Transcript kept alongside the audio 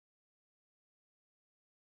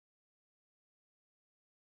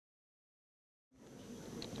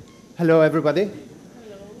Hello, everybody,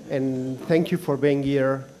 and thank you for being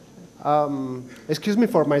here. Excuse me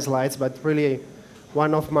for my slides, but really,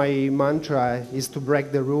 one of my mantra is to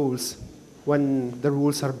break the rules when the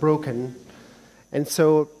rules are broken. And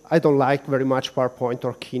so I don't like very much PowerPoint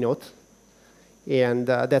or Keynote, and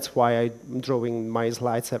that's why I'm drawing my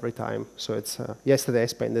slides every time. So it's yesterday I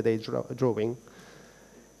spent the day drawing.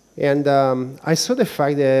 And I saw the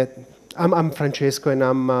fact that I'm Francesco, and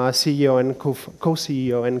I'm CEO and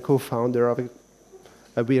co-CEO and co-founder of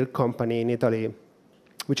a weird company in Italy,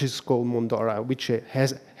 which is called Mondora, which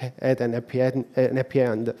has had an happy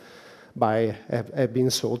end by being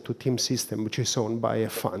sold to Team System, which is owned by a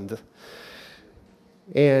fund.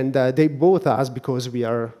 And they bought us because we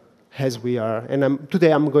are as we are. And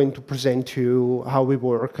today I'm going to present to you how we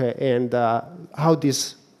work and how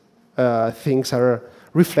these things are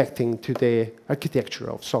reflecting to the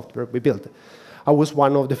architecture of software we build. I was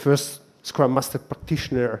one of the first Scrum Master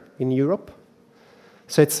practitioner in Europe.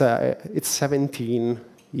 So it's 17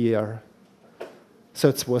 years. So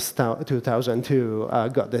it was 2002, I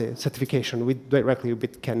got the certification directly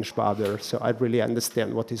with Ken Schwaber, so I really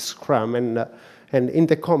understand what is Scrum. And in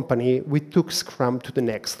the company, we took Scrum to the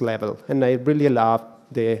next level. And I really love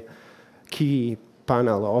the key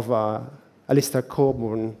panel of Alistair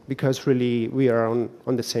Coburn, because really we are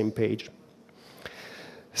on the same page.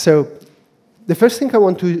 So the first thing I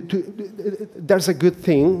want there's a good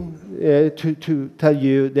thing to tell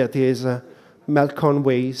you that is Mel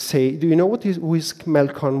Conway say, do you know who is Mel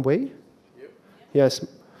Conway? Yep. Yes.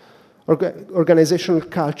 Organizational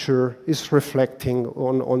culture is reflecting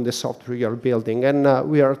on the software you're building, and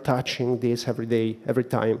we are touching this every day, every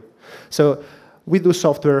time. So we do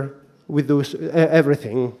software, we do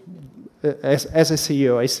everything. As a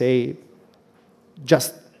CEO, I say,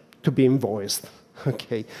 just to be invoiced.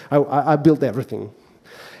 Okay, I build everything.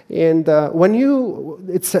 And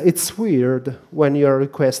it's weird when you're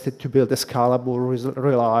requested to build a scalable,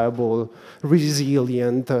 reliable,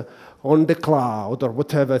 resilient, on the cloud or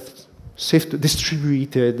whatever, safe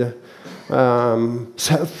distributed,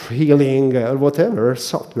 self-healing, or whatever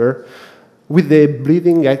software with the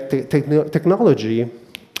bleeding technology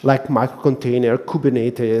like microcontainer,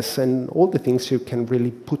 Kubernetes, and all the things you can really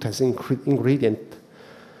put as ingredient.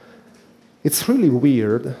 It's really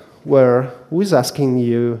weird who is asking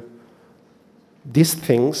you these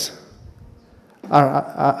things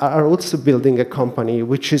are also building a company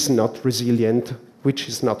which is not resilient, which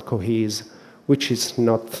is not cohesive, which is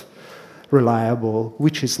not reliable,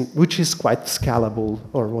 which is quite scalable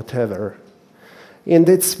or whatever. And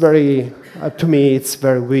it's to me, it's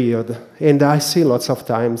very weird. And I see lots of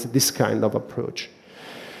times this kind of approach.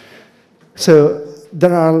 So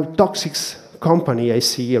there are toxic companies I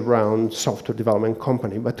see around software development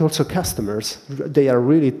company, but also customers. They are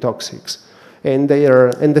really toxic. And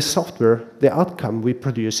the software, the outcome we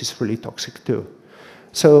produce is really toxic too.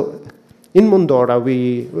 So in Mondora,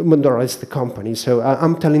 Mondora is the company. So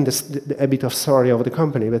I'm telling a bit of story of the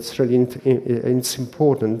company, but it's really it's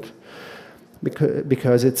important.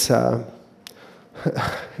 Because it's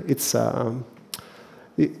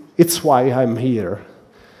why I'm here.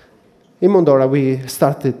 In Mondora, we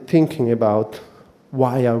started thinking about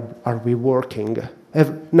why are we working.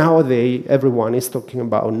 Nowadays, everyone is talking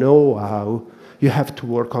about know-how. You have to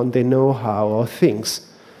work on the know-how of things.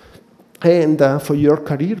 And for your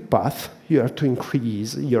career path, you have to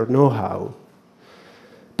increase your know-how.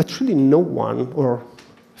 But really no one or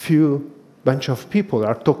few bunch of people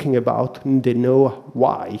are talking about the know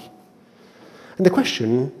why. And the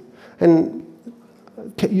question, and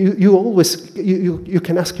you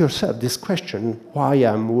can ask yourself this question: why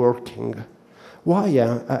I'm working? Why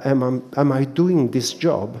am I doing this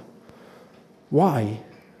job? Why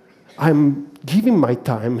I'm giving my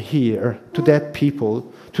time here to that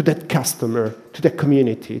people, to that customer, to that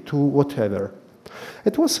community, to whatever?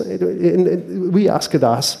 We asked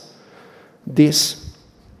us this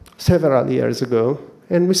several years ago,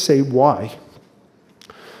 and we say why.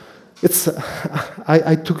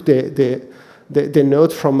 I took the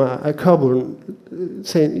note from a Coburn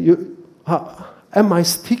saying, am I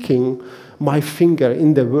sticking my finger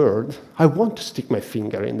in the word? I want to stick my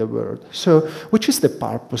finger in the word. So, which is the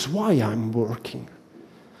purpose? Why I'm working?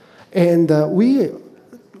 And we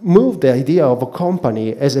moved the idea of a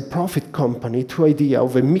company as a profit company to idea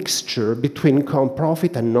of a mixture between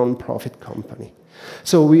profit and non-profit company.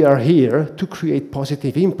 So we are here to create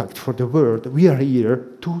positive impact for the world. We are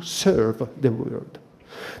here to serve the world.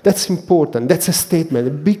 That's important. That's a statement,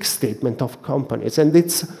 a big statement of companies. And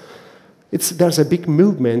there's a big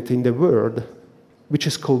movement in the world, which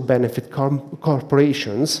is called benefit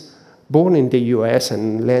corporations, born in the US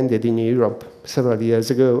and landed in Europe several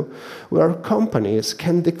years ago, where companies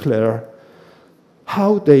can declare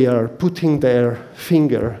how they are putting their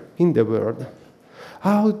finger in the world,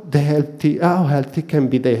 how healthy can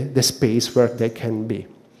be the space where they can be.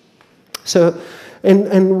 So,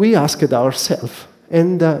 and we asked ourselves,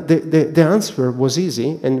 and the answer was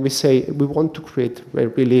easy, and we say we want to create a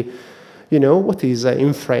really, what is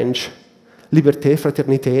in French, liberté,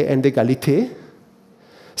 fraternité, and égalité.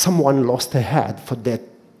 Someone lost a head for that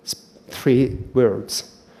 3 words.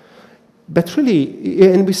 But really,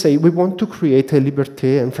 and we say we want to create a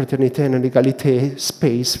liberté and fraternité and égalité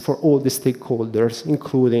space for all the stakeholders,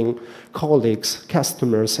 including colleagues,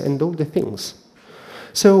 customers, and all the things.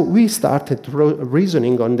 So we started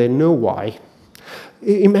reasoning on the know why.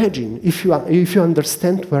 Imagine if you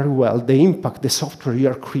understand very well the impact the software you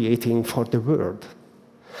are creating for the world.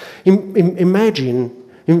 Imagine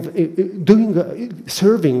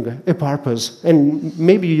serving a purpose, and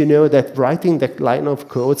maybe you know that writing that line of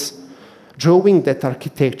codes, drawing that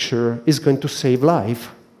architecture is going to save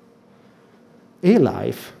life. A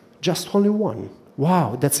life, just only one.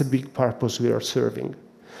 Wow, that's a big purpose we are serving.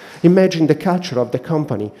 Imagine the culture of the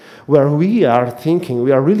company, where we are thinking,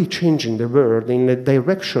 we are really changing the world in the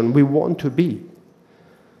direction we want to be.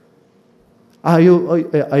 I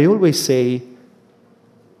always say,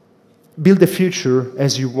 build the future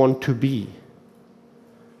as you want to be.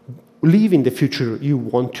 Live in the future you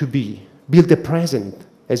want to be. Build the present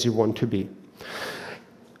as you want to be.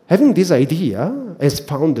 Having this idea, as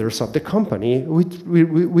founders of the company,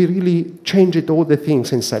 we really changed all the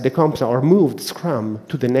things inside the company, or moved Scrum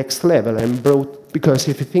to the next level, and because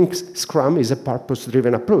if you think Scrum is a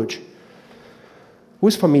purpose-driven approach, who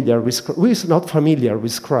is not familiar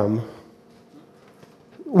with Scrum?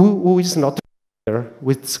 Who is not familiar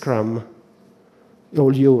with Scrum?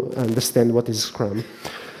 All you understand what is Scrum.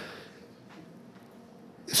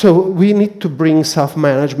 So we need to bring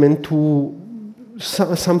self-management to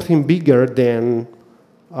something bigger than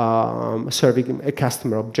serving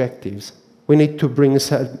customer objectives. We need to bring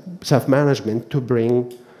self-management to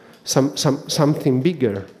bring something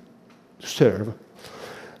bigger to serve.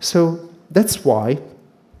 So that's why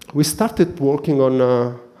we started working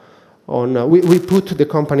we put the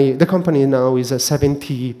company now is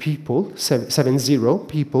 70 people, 70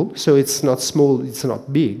 people, so it's not small, it's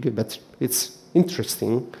not big, but it's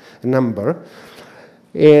interesting number.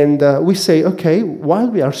 And we say, okay, while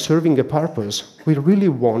we are serving a purpose, we really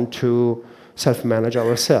want to self-manage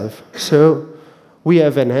ourselves. So we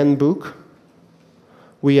have an handbook.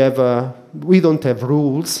 We don't have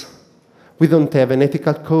rules. We don't have an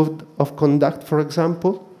ethical code of conduct, for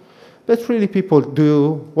example. But really people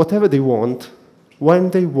do whatever they want, when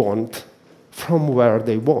they want, from where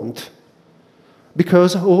they want.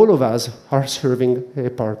 Because all of us are serving a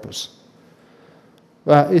purpose.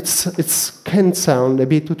 It can sound a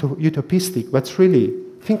bit utopistic, but really,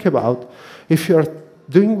 think about if you are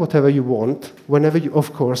doing whatever you want, whenever you,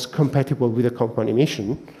 of course, compatible with the company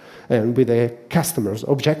mission and with the customer's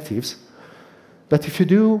objectives. But if you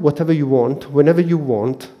do whatever you want, whenever you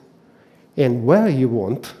want, and where you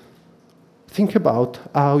want, think about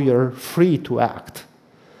how you're free to act.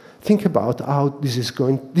 Think about how this is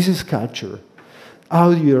culture, how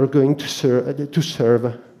you're going to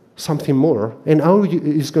serve something more, and how it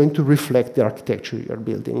is going to reflect the architecture you're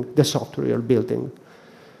building, the software you're building.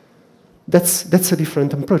 That's a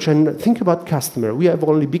different approach. And think about customer. We have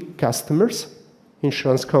only big customers,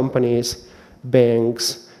 insurance companies,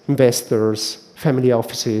 banks, investors, family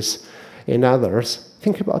offices, and others.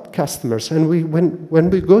 Think about customers. And when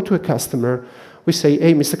we go to a customer, we say,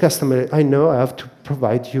 hey, Mr. Customer, I know I have to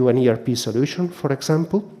provide you an ERP solution, for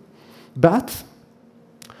example, but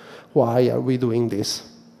why are we doing this?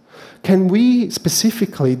 Can we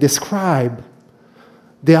specifically describe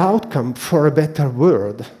the outcome for a better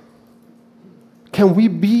world? Can we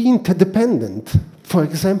be interdependent, for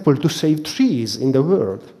example, to save trees in the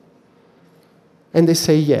world? And they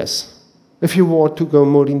say yes. If you want to go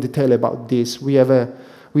more in detail about this, we have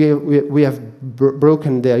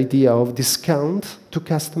broken the idea of discount to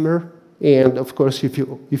customer, and of course, if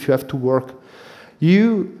you have to work,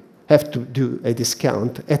 you have to do a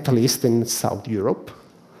discount, at least in South Europe.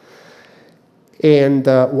 And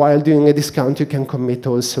while doing a discount, you can commit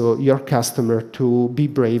also your customer to be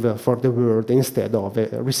braver for the world instead of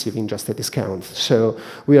receiving just a discount. So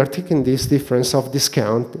we are taking this difference of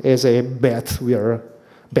discount as a bet. We are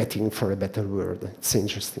betting for a better world. It's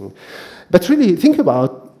interesting. But really, think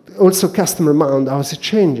about also customer demand, how is it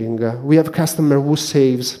changing? We have customer who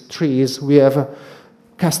saves trees. We have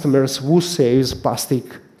customers who saves plastic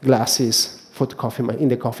glasses. for the coffee in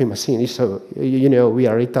the coffee machine. So you know we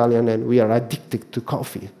are Italian and we are addicted to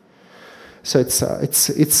coffee. So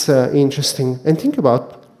it's interesting. And think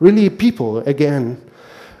about really people again.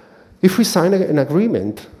 If we sign an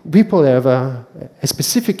agreement, people have a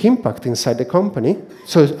specific impact inside the company.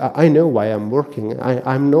 So I know why I'm working.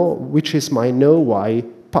 I know which is my know why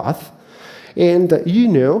path. And you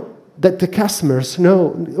know that the customers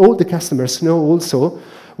know, all the customers know also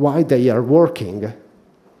why they are working.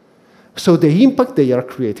 So the impact they are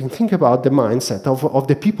creating, think about the mindset of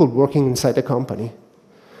the people working inside the company,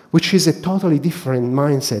 which is a totally different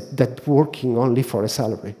mindset than working only for a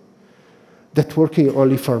salary. That working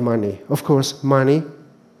only for money. Of course, money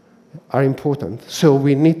are important. So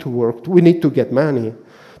we need to work, we need to get money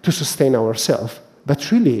to sustain ourselves.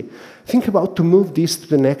 But really, think about to move this to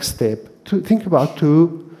the next step, to think about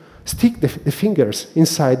to stick the fingers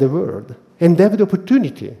inside the world and have the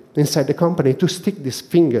opportunity inside the company to stick these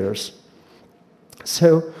fingers.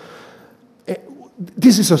 So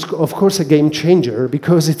this is, of course, a game changer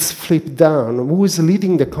because it's flipped down. Who is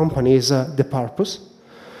leading the company is the purpose.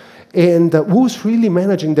 And who's really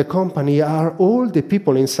managing the company are all the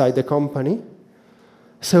people inside the company.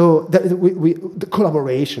 So the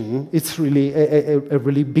collaboration, it's really a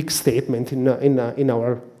really big statement in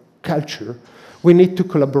our culture. We need to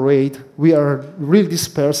collaborate. We are really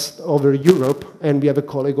dispersed over Europe, and we have a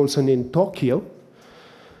colleague also in Tokyo.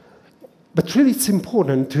 But really it's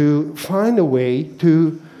important to find a way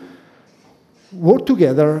to work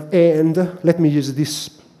together and, let me use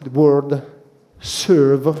this word,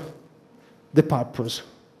 serve the purpose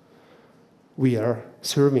we are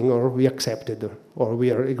serving or we accepted or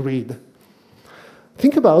we are agreed.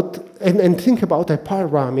 Think about, and think about a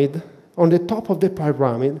pyramid. On the top of the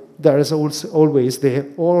pyramid, there is also always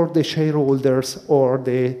or the shareholders or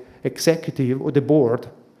the executive or the board,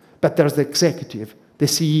 but there's the executive, the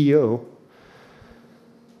CEO.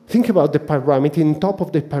 Think about the pyramid. In top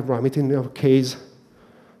of the pyramid, in our case,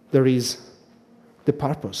 there is the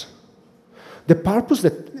purpose. The purpose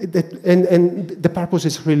and the purpose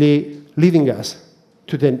is really leading us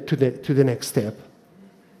to the next step.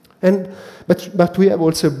 But we have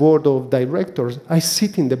also a board of directors. I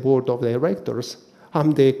sit in the board of directors.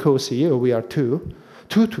 I'm the co-CEO. We are two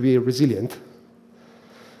to be resilient.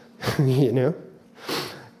 You know.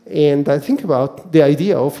 And I think about the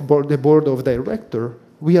idea of the board of director.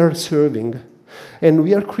 We are serving, and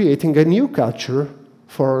we are creating a new culture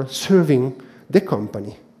for serving the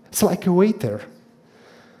company. It's like a waiter.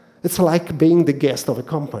 It's like being the guest of a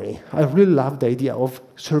company. I really love the idea of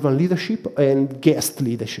servant leadership and guest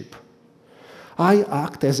leadership. I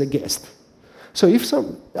act as a guest. So if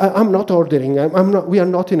I'm not ordering, we are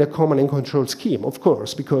not in a command and control scheme, of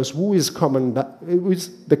course, because who is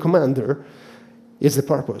the commander is the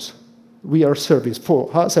purpose. We are service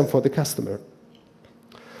for us and for the customer.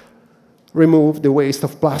 Remove the waste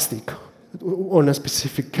of plastic on a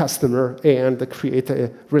specific customer and create a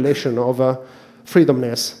relation of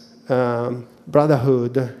freedomness,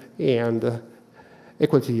 brotherhood, and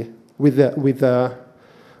equity with all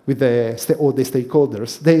the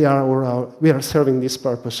stakeholders. We are serving this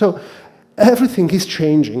purpose. So everything is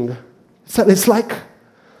changing. So it's like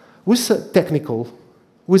with a technical,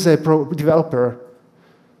 with a developer,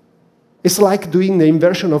 it's like doing the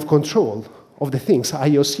inversion of control of the things,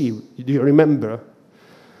 IOC, do you remember?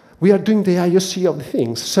 We are doing the IOC of the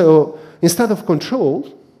things. So instead of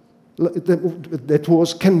control,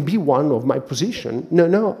 that can be one of my position.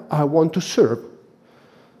 No, I want to serve.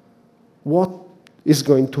 What is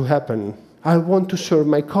going to happen? I want to serve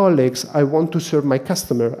my colleagues. I want to serve my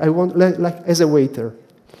customer. I want, like as a waiter.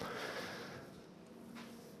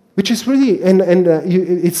 Which is really,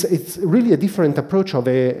 it's really a different approach of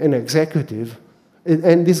an executive.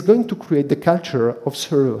 And it's going to create the culture of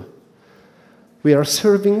serve. We are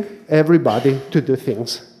serving everybody to do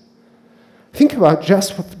things. Think about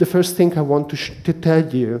just the first thing I want to tell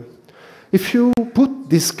you. If you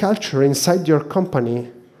put this culture inside your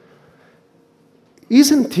company,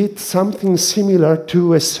 isn't it something similar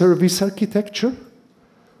to a service architecture?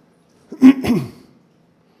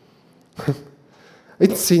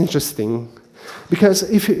 It's interesting. Because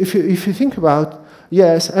if you think about,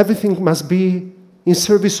 yes, everything must be in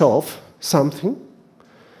service of something.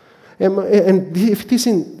 And if it is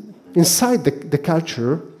inside the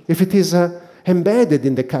culture, if it is embedded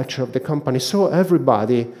in the culture of the company, so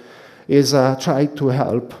everybody is trying to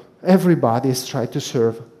help, everybody is trying to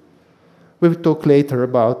serve. We'll talk later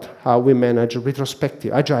about how we manage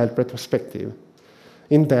retrospective, agile retrospective,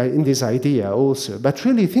 in this idea also. But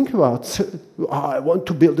really think about, I want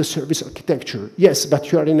to build a service architecture. Yes,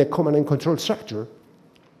 but you are in a command and control structure.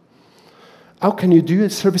 how can you do a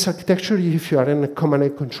service architecture if you are in a command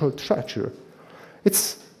and control structure? It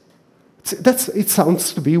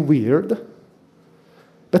sounds to be weird,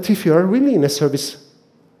 but if you are really in a service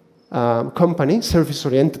company,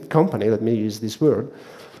 service-oriented company, let me use this word,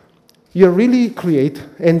 you really create,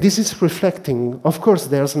 and this is reflecting, of course,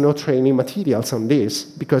 there's no training materials on this,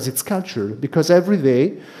 because it's culture, because every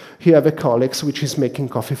day you have a colleague which is making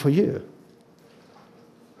coffee for you.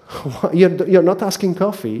 You're not asking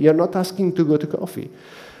coffee, you're not asking to go to coffee.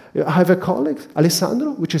 I have a colleague,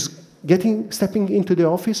 Alessandro, which is stepping into the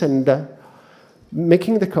office and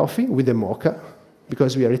making the coffee with the mocha,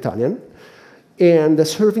 because we are Italian, and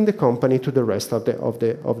serving the company to the rest of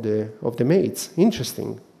the mates.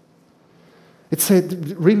 Interesting. It's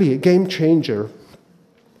really a game changer.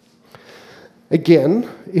 Again,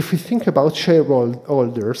 if we think about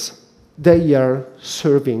shareholders, they are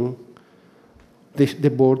serving the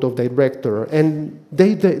board of director, and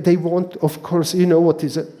they want, of course, you know what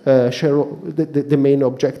is the main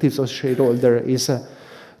objectives of shareholder is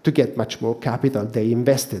to get much more capital they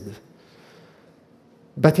invested.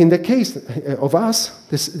 But in the case of us,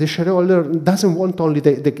 the shareholder doesn't want only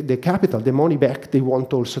the capital, the money back, they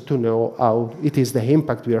want also to know how it is the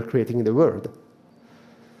impact we are creating in the world.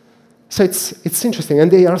 So it's interesting,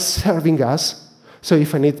 and they are serving us. So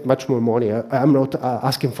if I need much more money, I'm not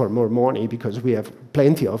asking for more money because we have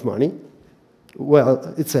plenty of money.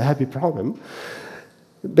 Well, it's a happy problem.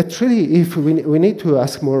 But really, if we need to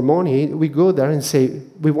ask more money, we go there and say,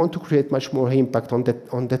 we want to create much more impact on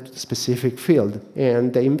that specific field,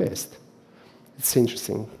 and they invest. It's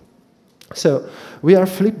interesting. So we are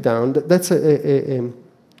flipped down. That's a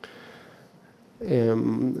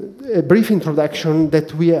brief introduction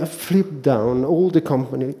that we have flipped down all the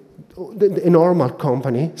company, the normal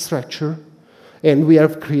company structure, and we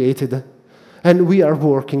have created, and we are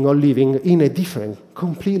working or living in a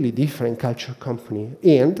completely different culture company.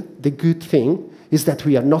 And the good thing is that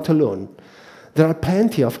we are not alone. There are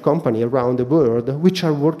plenty of companies around the world which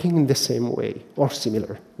are working in the same way or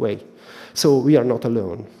similar way. So we are not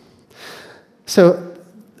alone. So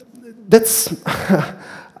that's,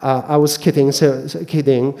 I was kidding.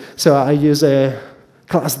 So I use a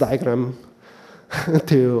class diagram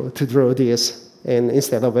to draw this, and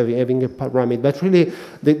instead of having a pyramid. But really,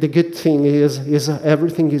 the good thing is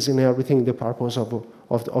everything is in everything the purpose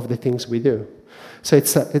of the things we do. So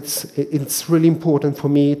it's really important for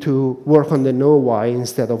me to work on the know-why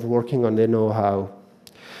instead of working on the know-how.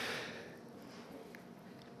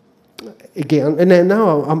 Again, and then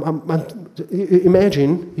now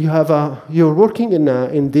imagine you're working in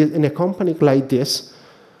a company like this.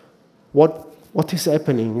 What is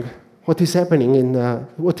happening? What is happening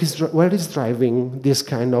where is driving this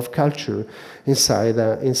kind of culture inside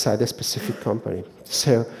a specific company?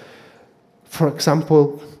 So, for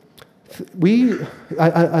example,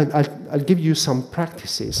 I'll give you some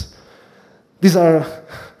practices. These are,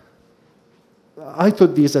 I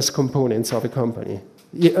thought these as components of a company.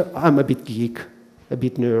 Yeah, I'm a bit geek, a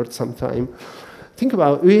bit nerd sometimes. Think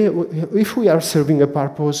about, if we are serving a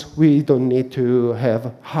purpose, we don't need to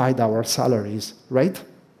hide our salaries, right?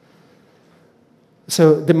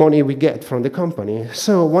 So the money we get from the company.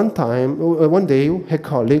 So one day, a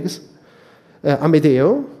colleague,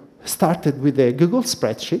 Amedeo, started with a Google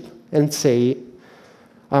spreadsheet and say,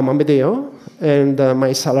 I'm Amedeo, and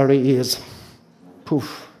my salary is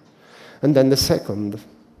poof. And then the second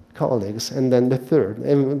colleagues, and then the third,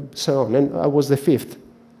 and so on. And I was the fifth.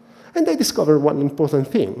 And I discovered one important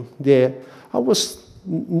thing. I was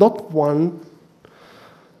not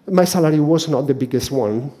my salary was not the biggest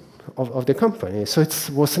one of the company. So it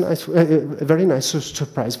was a very nice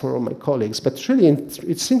surprise for all my colleagues. But really,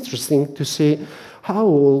 it's interesting to see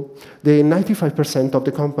how the 95% of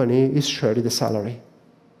the company is sharing the salary.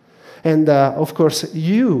 And of course,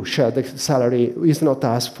 you share the salary. It's not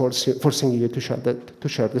us forcing you to share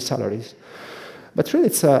the salaries. But really,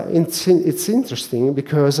 it's interesting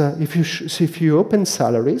because if you open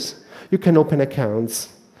salaries, you can open accounts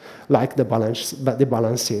like the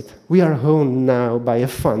balance sheet. We are owned now by a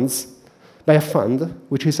fund,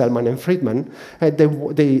 which is Hellman and Friedman, and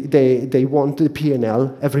they want the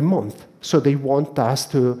P&L every month. So they want us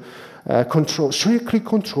to strictly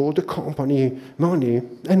control the company money,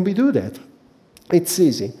 and we do that. It's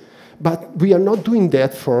easy. But we are not doing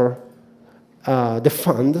that for the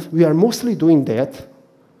fund. We are mostly doing that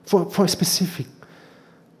for a specific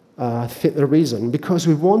reason, because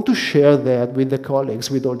we want to share that with the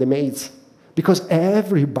colleagues, with all the mates, because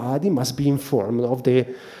everybody must be informed of the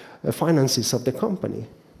finances of the company.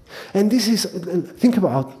 And think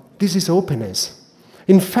about, this is openness.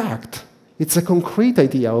 In fact, it's a concrete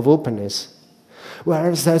idea of openness.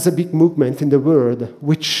 Whereas there's a big movement in the world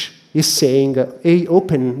which is saying, hey,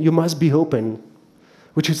 open, you must be open,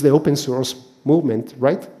 which is the open source movement,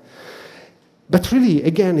 right? But really,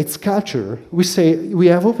 again, it's culture. We say we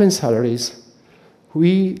have open salaries.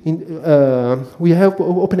 We have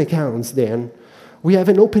open accounts then. We have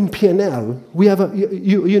an open P&L. We have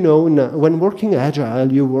when working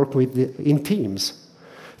Agile, you work in teams.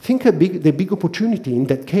 Think the big opportunity in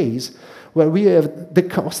that case, where we have the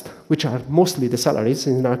cost, which are mostly the salaries.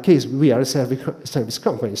 In our case, we are a service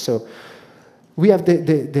company, so we have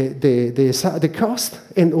the cost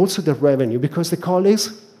and also the revenue, because the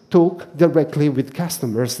colleagues talk directly with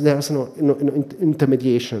customers. There's no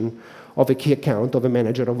intermediation of a key account, of a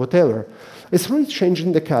manager, or whatever. It's really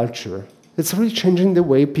changing the culture. It's really changing the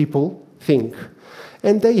way people think.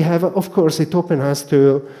 And they have, of course, it opens us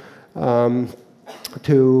to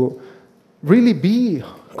really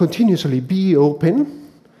continuously be open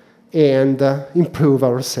and improve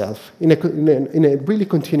ourselves in a really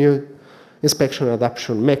continuous inspection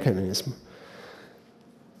adoption mechanism.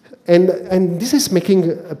 And this is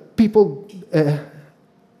making people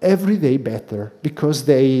every day better, because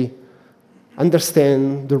they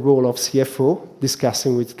understand the role of CFO,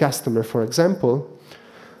 discussing with customer, for example.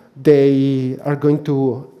 They are going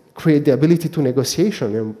to create the ability to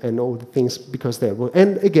negotiation and all the things, because they are.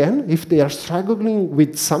 And again, if they are struggling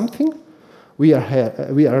with something, we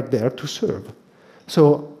are there to serve.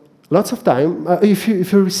 So lots of time, if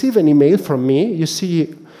you receive an email from me, you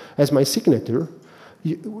see as my signature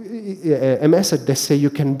a message that say you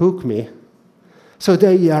can book me. So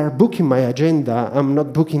they are booking my agenda. I'm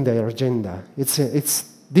not booking their agenda. It's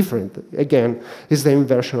different. Again, it's the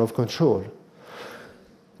inversion of control.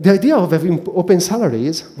 The idea of having open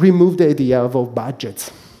salaries remove the idea of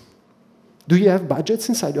budgets. Do you have budgets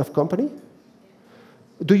inside your company?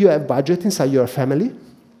 Do you have budget inside your family?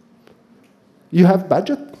 You have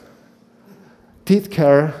budget? Teeth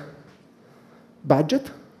care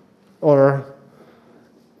budget? Or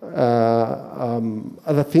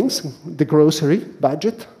other things? The grocery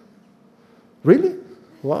budget? Really?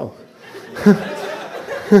 Wow.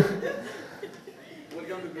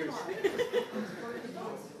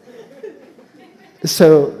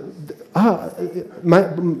 So half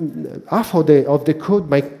of the code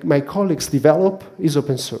my colleagues develop is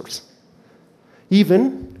open source.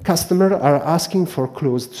 Even customers are asking for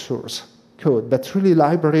closed source code, but really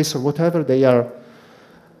libraries or whatever, they are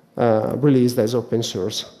released as open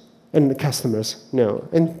source. And customers know.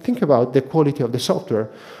 And think about the quality of the software.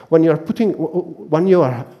 When you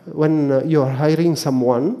are hiring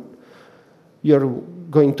someone, you're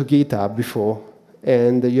going to GitHub before,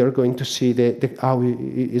 and you're going to see how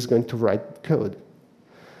he is going to write code.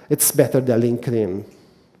 It's better than LinkedIn.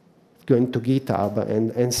 Going to GitHub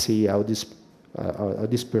and see how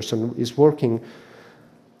this person is working.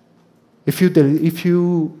 If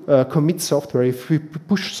you commit software, if you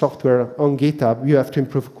push software on GitHub, you have to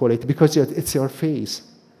improve quality, because it's your face.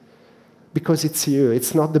 Because it's you.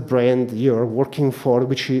 It's not the brand you're working for,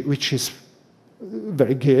 which is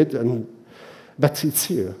very good, but it's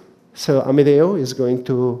you. So Amedeo is going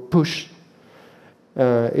to push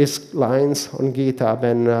his lines on GitHub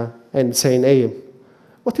and saying, hey,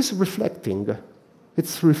 what is reflecting?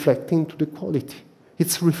 It's reflecting to the quality.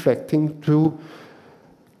 It's reflecting to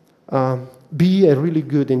be a really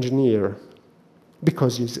good engineer,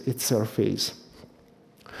 because it's our face.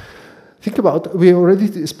 Think about, we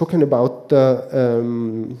already spoken about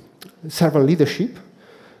servant leadership.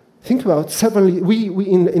 Think about servant, we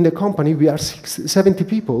in the company, we are 70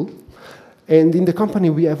 people, and in the company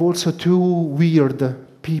we have also two weird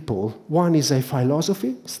people. One is a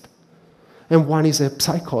philosophist, and one is a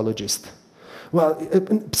psychologist. Well,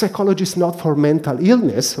 a psychologist not for mental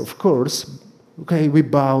illness, of course. Okay, we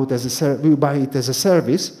buy it as a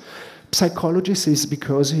service. Psychologist is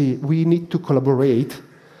because we need to collaborate,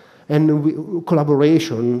 and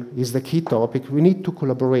collaboration is the key topic. We need to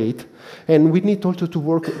collaborate, and we need also to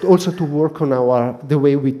work on the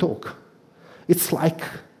way we talk. It's like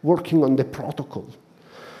working on the protocol.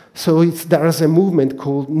 So there is a movement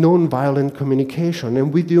called non-violent communication,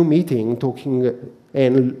 and we do meeting, talking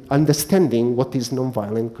and understanding what is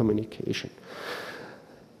non-violent communication.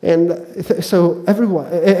 And so everyone,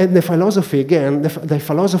 and the philosophy again, the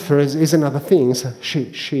philosopher is another thing. So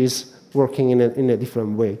she's working in a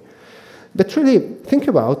different way. But really, think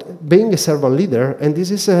about being a servant leader, and this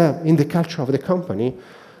is in the culture of the company.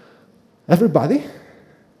 Everybody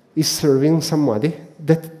is serving somebody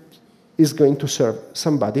that is going to serve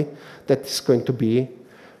somebody that is going to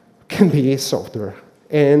can be software.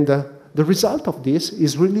 And the result of this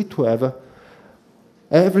is really to have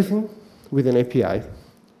everything with an API.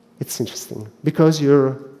 It's interesting because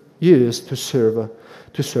you're used to serve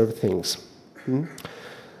things.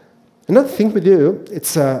 Another thing we do,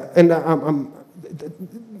 it's there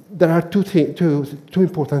are two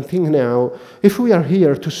important things now. If we are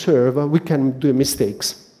here to serve, we can do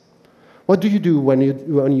mistakes. What do you do when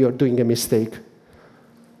you're doing a mistake?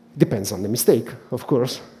 Depends on the mistake, of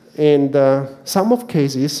course. And some of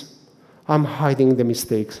cases, I'm hiding the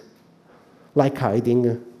mistakes, like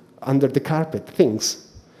hiding under the carpet things.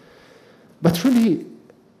 But really,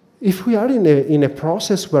 if we are in a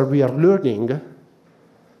process where we are learning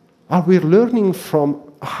from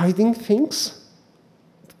hiding things?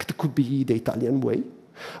 It could be the Italian way.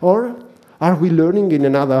 Or are we learning in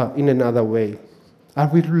another way? Are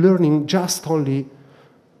we learning just only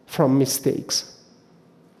from mistakes?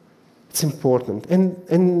 It's important.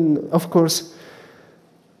 And of course,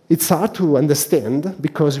 it's hard to understand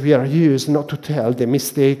because we are used not to tell the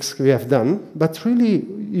mistakes we have done, but really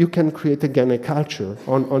you can create again a culture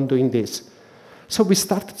on doing this. So we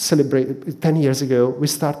started to celebrate, 10 years ago, we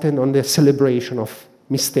started on the celebration of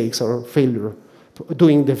mistakes or failure,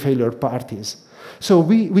 doing the failure parties. So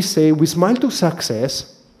we say, we smile to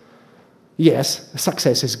success. Yes,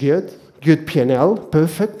 success is good P&L,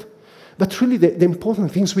 perfect. But really the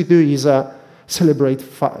important things we do is celebrate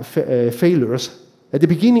failures. At the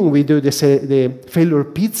beginning, we do the failure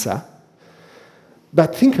pizza.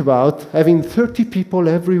 But think about having 30 people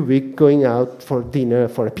every week going out for dinner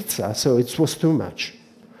for a pizza. So it was too much.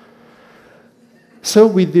 So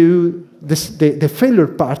we do the failure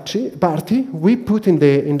party. We put in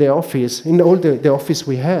the office, in all the office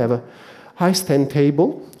we have, a high stand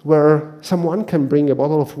table where someone can bring a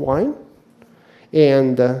bottle of wine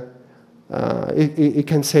and it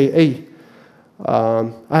can say, hey,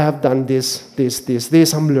 I have done this,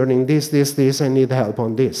 I'm learning this, I need help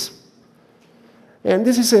on this. And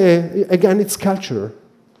this is, again, it's culture.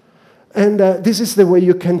 And this is the way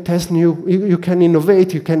you can test you can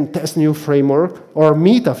innovate, you can test new framework, or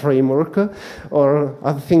meta framework, or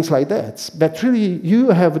other things like that. But really, you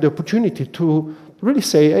have the opportunity to really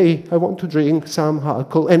say, hey, I want to drink some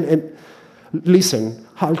alcohol, and listen,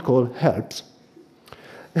 alcohol helps.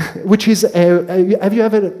 Which is, have you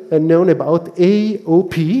ever known about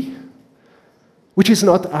AOP? Which is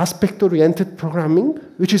not aspect-oriented programming,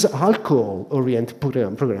 which is alcohol-oriented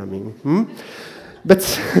programming. But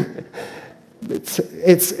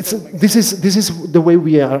this is the way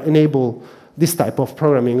we are enable this type of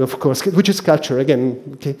programming, of course, which is culture again.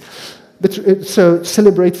 Okay, but so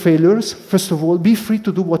celebrate failures. First of all, be free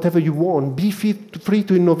to do whatever you want. Be free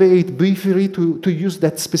to innovate. Be free to use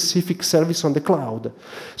that specific service on the cloud.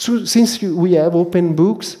 So since we have open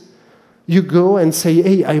books, you go and say,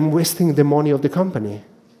 hey, I'm wasting the money of the company.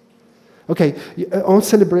 Okay, on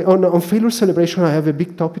failure celebration, I have a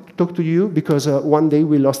big topic to talk to you because one day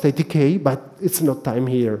we lost 80K, but it's not time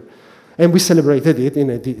here. And we celebrated it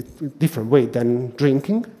in a different way than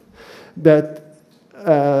drinking. But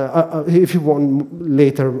if you want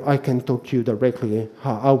later, I can talk to you directly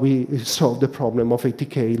how we solve the problem of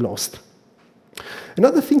 80K lost.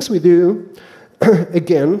 Another things we do,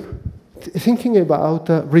 again, thinking about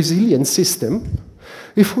a resilient system.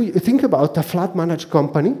 If we think about a flat managed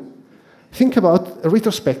company, think about a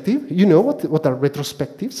retrospective. You know what are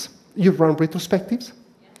retrospectives? You run retrospectives?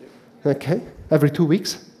 Yeah. Okay. Every 2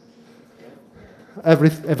 weeks? Yeah.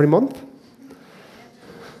 Every month?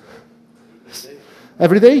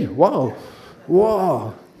 Every day? Wow.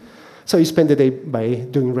 Wow. So you spend the day by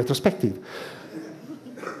doing retrospective.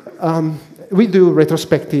 We do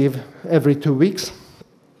retrospective every 2 weeks.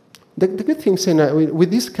 The good things with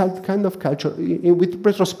this kind of culture, with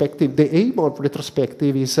retrospective, the aim of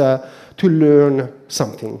retrospective is to learn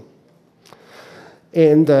something.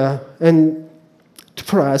 And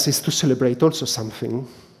for us is to celebrate also something.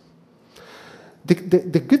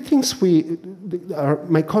 The good things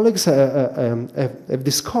my colleagues have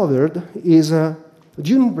discovered is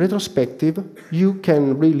during retrospective, you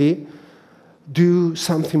can really do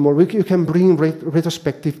something more. You can bring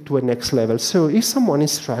retrospective to a next level. So if someone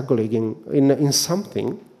is struggling in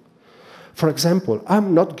something, for example,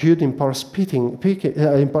 I'm not good in power speaking,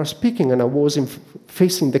 and I was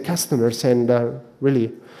facing the customers, and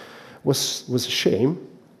really was a shame.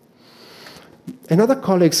 Another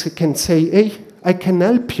colleague can say, hey, I can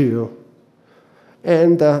help you,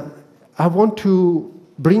 and I want to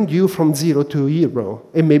bring you from 0 to hero,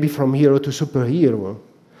 and maybe from hero to superhero.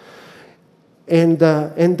 And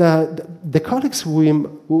the colleagues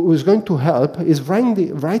who is going to help is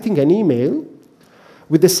writing an email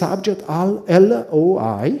with the subject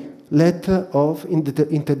LOI, Letter of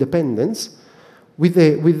Interdependence, with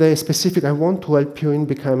a specific, I want to help you in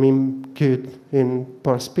becoming good in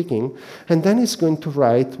part speaking, and then it's going to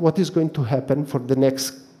write what is going to happen for the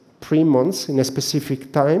next 3 months in a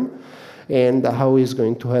specific time, and how he's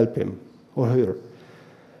going to help him or her.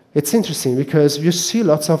 It's interesting because you see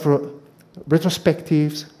lots of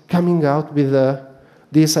retrospectives coming out with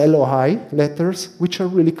these LOI letters, which are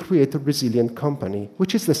really create a resilient company,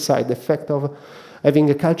 which is the side effect of having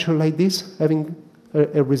a culture like this, having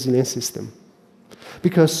a resilient system.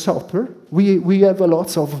 Because software, we have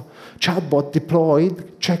lots of chatbot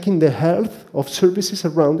deployed, checking the health of services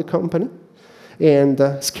around the company, and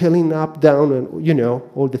scaling up, down, and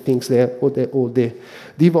all the things there, all the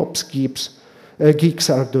DevOps geeks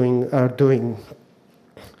are doing.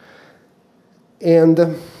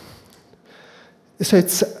 And so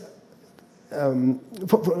it's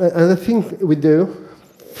another thing we do.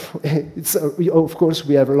 Of course,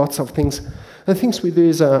 we have lots of things. The things we do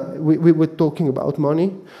is we were talking about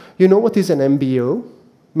money. You know what is an MBO?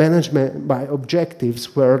 Management by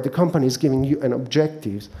objectives, where the company is giving you an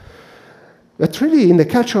objective. But really, in the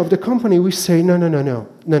culture of the company, we say,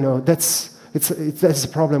 no. That's a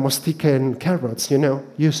problem of stick and carrots.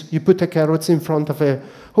 You put the carrots in front of a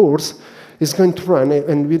horse, it's going to run,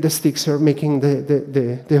 and with the sticks, you're making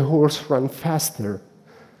the horse run faster.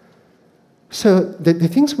 So the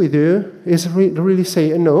things we do is really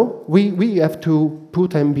say, no, we have to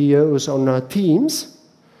put MBOs on our teams.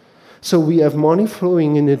 So we have money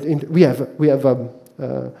flowing in it. We have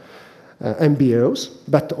MBOs,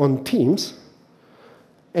 but on teams.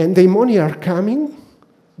 And the money are coming.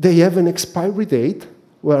 They have an expiry date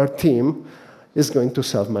where our team is going to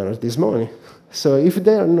self-manage this money. So if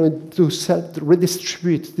they are not to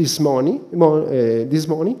redistribute this money in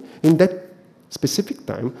that specific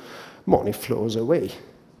time, money flows away.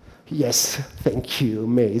 Yes, thank you,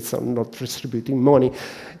 mates. I'm not distributing money,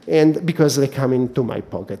 and because they come into my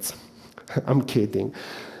pockets. I'm kidding.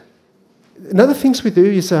 Another things we do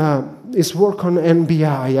is work on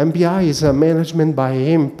MBI. MBI is a management by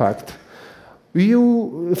impact.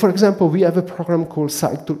 For example, we have a program called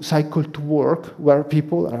Cycle to Work, where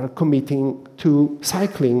people are committing to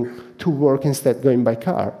cycling to work instead of going by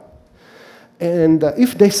car. And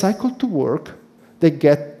if they cycle to work, they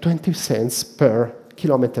get 20 cents per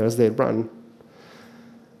kilometers they run.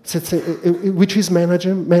 So which is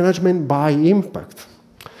management by impact.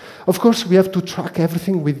 Of course, we have to track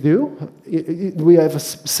everything we do. We have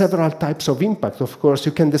several types of impact. Of course,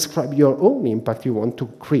 you can describe your own impact you want to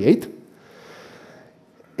create.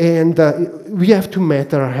 And we have to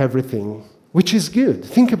measure everything, which is good.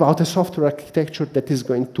 Think about a software architecture that is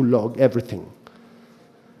going to log everything.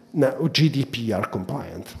 Now, GDPR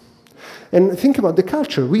compliant. And think about the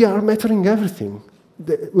culture. We are measuring everything.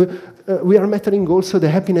 We are measuring also the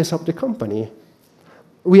happiness of the company.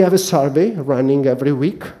 We have a survey running every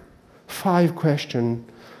week, 5 questions,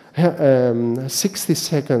 60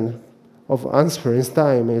 seconds of answering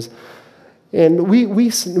time is, and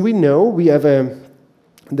we know we have a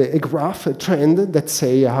graph, a trend that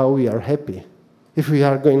say how we are happy. If we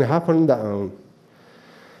are going up and down.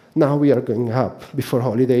 Now we are going up. Before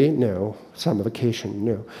holiday, no. Summer vacation,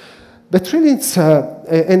 no. But really, it's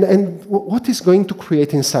and what is going to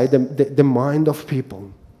create inside the mind of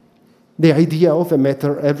people? The idea of a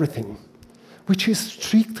matter everything, which is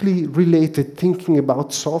strictly related, thinking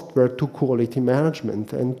about software, to quality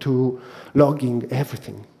management and to logging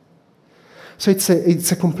everything. So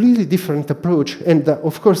it's a completely different approach. And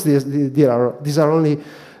of course, these are only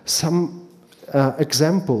some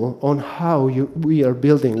example on how we are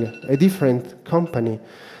building a different company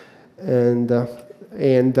and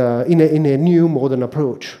in a new modern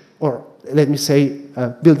approach, or let me say,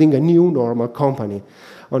 building a new normal company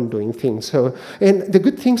on doing things. So, and the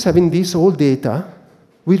good things having this all data,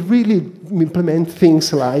 we really implement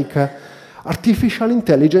things like artificial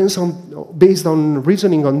intelligence based on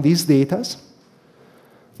reasoning on these data,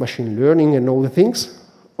 machine learning and all the things,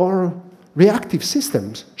 or reactive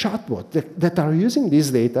systems, chatbot, that are using these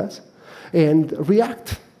data and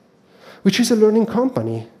react, which is a learning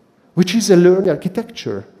company, which is a learning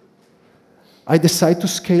architecture. I decide to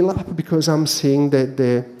scale up because I'm seeing that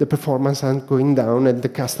the performance is going down and the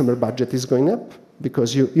customer budget is going up,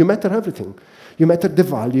 because you matter everything. You matter the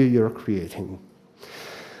value you're creating.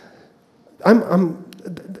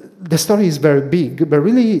 The story is very big, but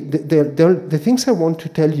really the things I want to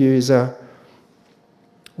tell you is that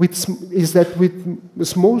with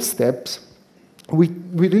small steps, we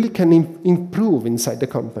really can improve inside the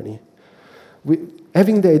company.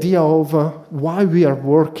 Having the idea of why we are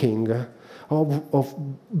working, of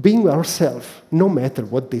being ourselves, no matter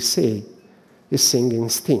what they say, is singing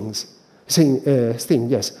stings. Sting,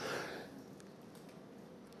 yes.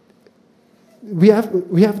 we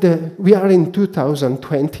are in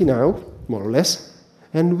 2020 now, more or less,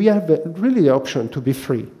 and we have really the option to be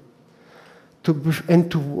free,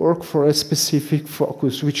 and to work for a specific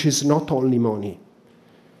focus, which is not only money.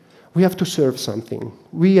 We have to serve something.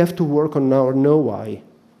 We have to work on our know-why.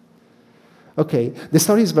 Okay, the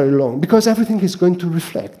story is very long, because everything is going to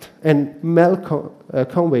reflect, and Mel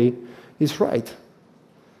Conway is right.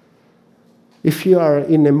 If you are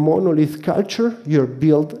in a monolith culture, you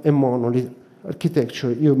build a monolith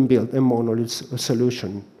architecture, you build a monolith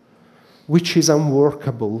solution, which is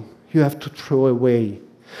unworkable. You have to throw away.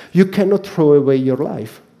 You cannot throw away your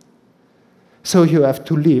life. So you have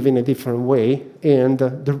to live in a different way, and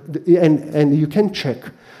you can check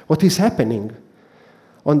what is happening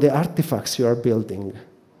on the artifacts you are building.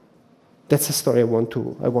 That's the story I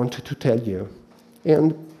wanted to tell you.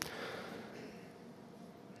 And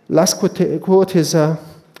last quote is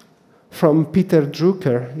from Peter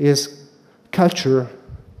Drucker, is culture.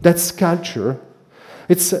 That's culture.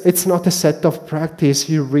 It's not a set of practice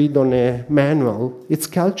you read on a manual. It's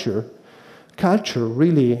culture. Culture,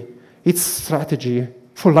 really, it's strategy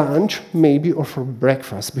for lunch, maybe, or for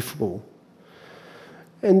breakfast before.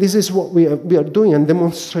 And this is what we are doing and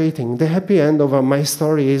demonstrating. The happy end of my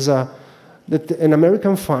story is that an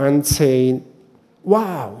American fund saying,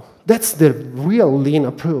 wow, that's the real lean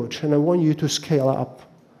approach, and I want you to scale up.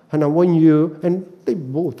 And I want you, and they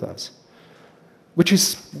bought us, which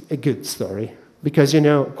is a good story, because,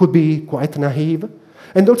 could be quite naive.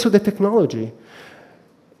 And also the technology.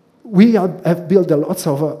 We have built a lot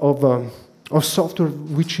of software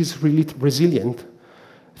which is really resilient.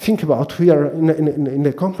 Think about, we are in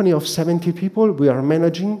a company of 70 people, we are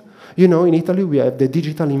managing, in Italy we have the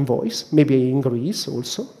digital invoice, maybe in Greece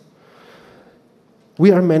also.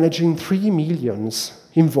 We are managing 3 million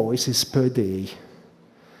invoices per day,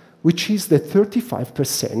 which is the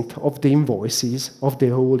 35% of the invoices of the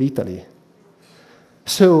whole Italy.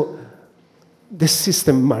 So the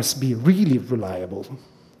system must be really reliable.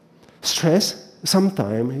 Stress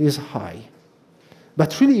sometimes is high.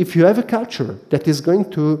 But really, if you have a culture that is going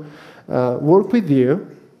to work with you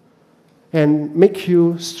and make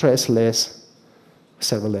you stress less,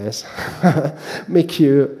 serverless, make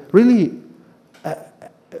you really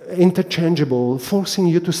interchangeable, forcing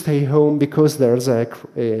you to stay home because there's a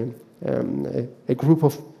group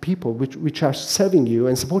of people which are serving you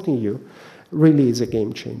and supporting you, really is a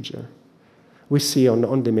game changer. We see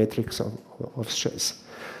on the metrics of stress.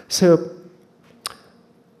 So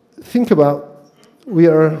think about, we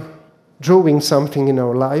are drawing something in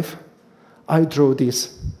our life. I draw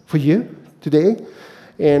this for you today,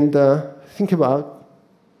 and think about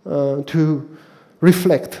to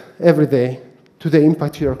reflect every day to the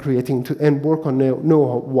impact you are creating and work on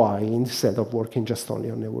know-why instead of working just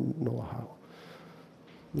only on know-how.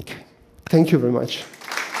 Okay. Thank you very much.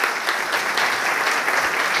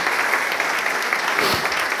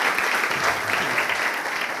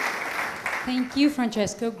 Thank you,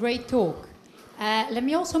 Francesco. Great talk. Let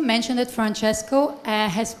me also mention that Francesco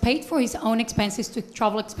has paid for his own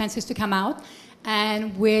travel expenses to come out,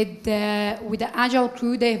 and with the Agile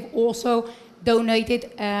crew, they've also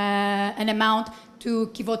donated an amount to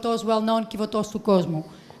Kivoto's well-known Kivotos to Cosmo.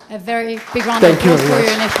 A very big round of applause for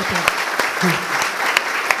your initiative.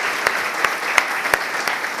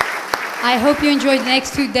 I hope you enjoyed the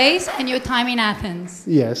next 2 days and your time in Athens.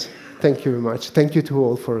 Yes, thank you very much. Thank you to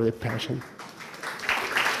all for the passion.